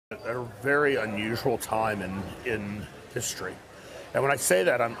a very unusual time in history. And when I say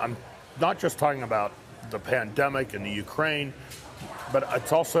that, I'm not just talking about the pandemic and the Ukraine, but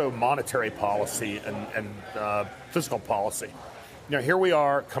it's also monetary policy and fiscal policy. You know, here we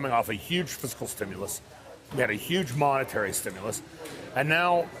are coming off a huge fiscal stimulus. We had a huge monetary stimulus, and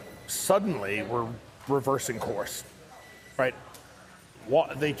now suddenly we're reversing course, right?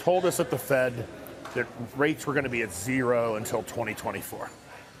 They told us at the Fed that rates were going to be at 0 until 2024.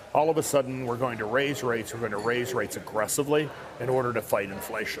 All of a sudden, we're going to raise rates. We're going to raise rates aggressively in order to fight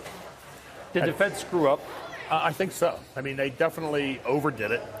inflation. Did the Fed screw up? I think so. I mean, they definitely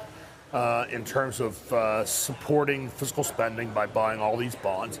overdid it in terms of supporting fiscal spending by buying all these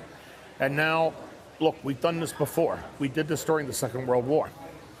bonds. And now, look, we've done this before. We did this during the Second World War.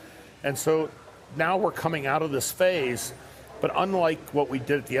 And so now we're coming out of this phase, but unlike what we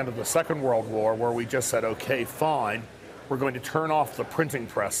did at the end of the Second World War, where we just said, okay, fine, we're going to turn off the printing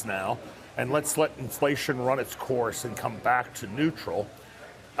press now, and let's let inflation run its course and come back to neutral,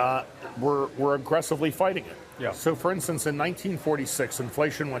 we're aggressively fighting it. Yeah. So, for instance, in 1946,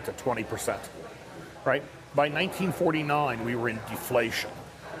 inflation went to 20%, right? By 1949, we were in deflation.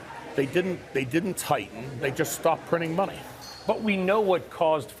 They didn't tighten. They just stopped printing money. But we know what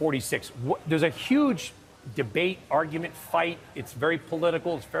caused 46. There's a huge debate, argument, fight. It's very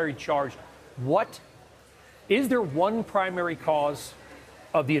political. It's very charged. Is there one primary cause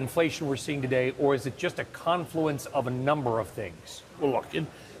of the inflation we're seeing today, or is it just a confluence of a number of things? Well, look,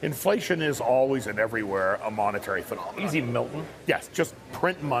 inflation is always and everywhere a monetary phenomenon. Easy, Milton. Yes, just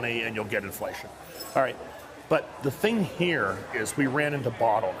print money and you'll get inflation. All right. But the thing here is we ran into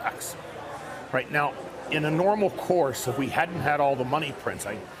bottlenecks. Right now, in a normal course, if we hadn't had all the money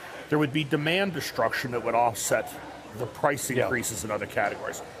printing, there would be demand destruction that would offset the price increases in other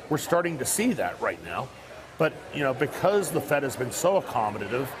categories. We're starting to see that right now. But, you know, because the Fed has been so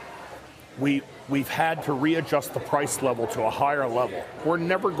accommodative, we've had to readjust the price level to a higher level. We're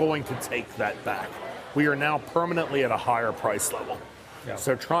never going to take that back. We are now permanently at a higher price level. Yeah.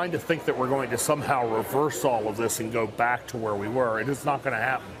 So trying to think that we're going to somehow reverse all of this and go back to where we were, it is not going to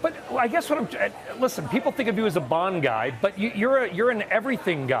happen. But I guess listen, people think of you as a bond guy, but you're an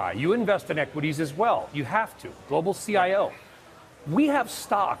everything guy. You invest in equities as well. You have to. Global CIO. We have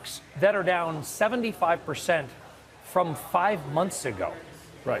stocks that are down 75% from 5 months ago.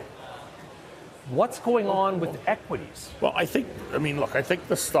 Right. What's going on with equities? Well, I think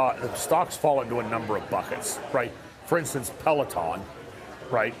the stocks fall into a number of buckets, right? For instance, Peloton,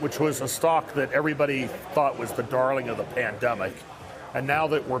 right, which was a stock that everybody thought was the darling of the pandemic. And now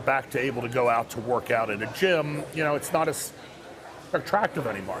that we're back to able to go out to work out in a gym, you know, it's not as attractive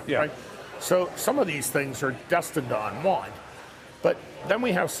anymore, right? So some of these things are destined to unwind. But then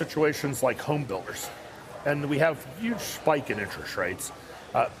we have situations like home builders, and we have a huge spike in interest rates.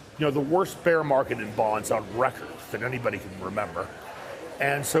 You know, the worst bear market in bonds on record that anybody can remember.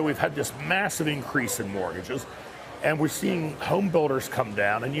 And so we've had this massive increase in mortgages, and we're seeing home builders come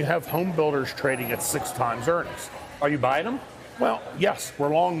down, and you have home builders trading at 6 times earnings. Are you buying them? Well, yes, we're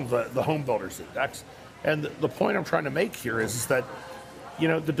long the home builders index. And the point I'm trying to make here is that, you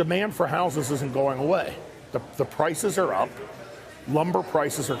know, the demand for houses isn't going away. The prices are up. Lumber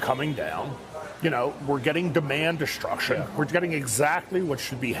prices are coming down. You know, we're getting demand destruction. Yeah. We're getting exactly what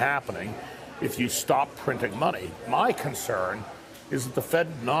should be happening if you stop printing money. My concern is that the Fed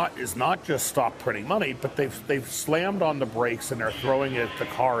is not just stop printing money, but they've slammed on the brakes and they're throwing the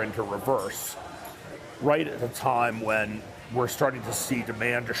car into reverse right at a time when we're starting to see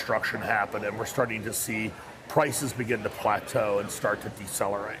demand destruction happen and we're starting to see prices begin to plateau and start to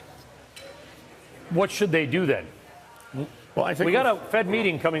decelerate. What should they do then? Well, I think we got a Fed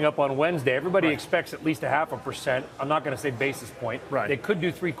meeting coming up on Wednesday. Everybody expects at least 0.5%. I'm not going to say basis point. Right. They could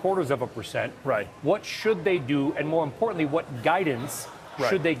do 0.75%. Right. What should they do? And more importantly, what guidance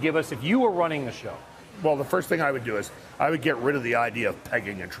should they give us if you were running the show? Well, the first thing I would do is I would get rid of the idea of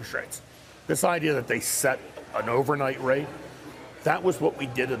pegging interest rates. This idea that they set an overnight rate, that was what we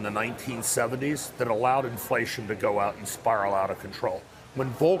did in the 1970s that allowed inflation to go out and spiral out of control.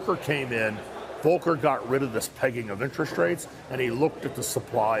 When Volcker came in, Volcker got rid of this pegging of interest rates, and he looked at the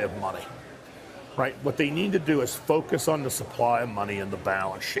supply of money, right? What they need to do is focus on the supply of money in the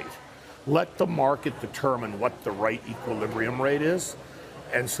balance sheet. Let the market determine what the right equilibrium rate is.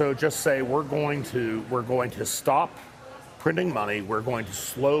 And so just say we're going to stop printing money. We're going to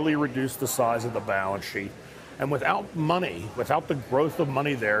slowly reduce the size of the balance sheet. And without money, without the growth of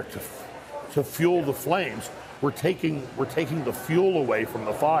money there to fuel the flames, we're taking the fuel away from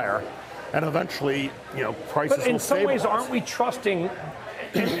the fire. And eventually, you know, prices will stabilize. But in some ways, aren't we trusting?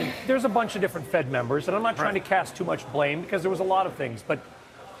 There's a bunch of different Fed members, and I'm not trying to cast too much blame because there was a lot of things. But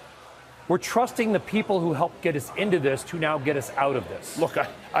We're trusting the people who helped get us into this to now get us out of this. Look,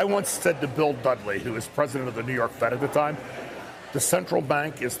 I once said to Bill Dudley, who was president of the New York Fed at the time, the central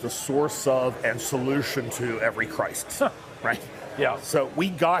bank is the source of and solution to every crisis, right? Yeah. So we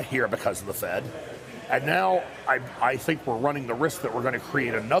got here because of the Fed, and now I think we're running the risk that we're going to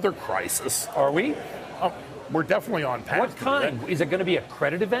create another crisis. Are we? We're definitely on path. What kind? Is it going to be a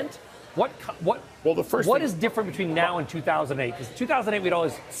credit event? What is different between now and 2008? Because 2008 we'd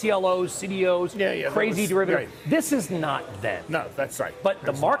always CLOs, CDOs, crazy derivatives. Right. This is not then. No, that's right. But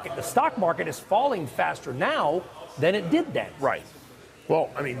the market, the stock market is falling faster now than it did then. Right. Well,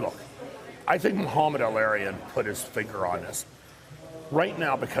 I mean, look, I think Mohamed El-Erian put his finger on this. Right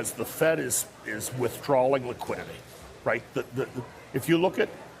now, because the Fed is withdrawing liquidity, right? If you look at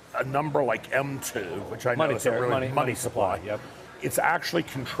a number like M2, which I know is a really money supply, yep. It's actually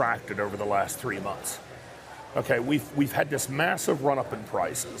contracted over the last 3 months. Okay, we've had this massive run-up in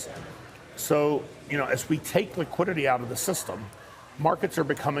prices. So, as we take liquidity out of the system, markets are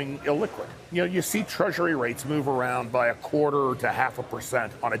becoming illiquid. You see Treasury rates move around by 1/4 to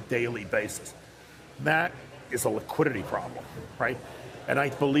 0.5% on a daily basis. That is a liquidity problem, right? And I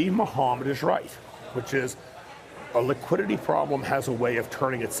believe Mohamed is right, which is a liquidity problem has a way of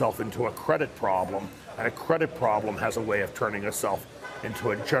turning itself into a credit problem, and a credit problem has a way of turning itself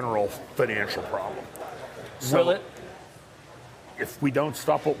into a general financial problem. So will it? If we don't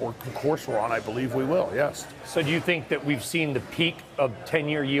stop what course we're on, I believe we will, yes. So do you think that we've seen the peak of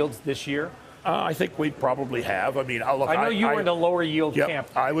 10-year yields this year? I think we probably have. I mean, look, I know you were in the lower yield camp.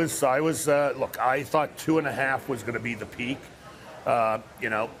 I was. Look, I thought 2.5 was going to be the peak.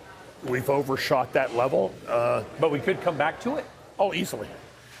 We've overshot that level. But we could come back to it? Oh, easily.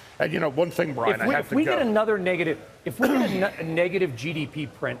 And one thing, Brian, if we get a negative GDP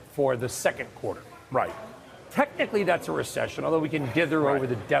print for the second quarter, right? Technically, that's a recession, although we can dither over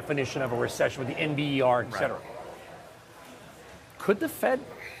the definition of a recession with the NBER, et cetera. Could the Fed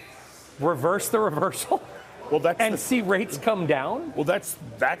reverse the reversal? Well, see rates come down? Well, that's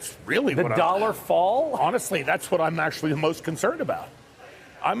really the dollar fall? Honestly, that's what I'm actually the most concerned about.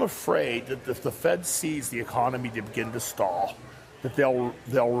 I'm afraid that if the Fed sees the economy to begin to stall, that they'll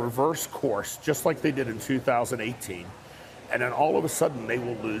reverse course just like they did in 2018, and then all of a sudden they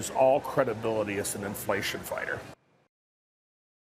will lose all credibility as an inflation fighter.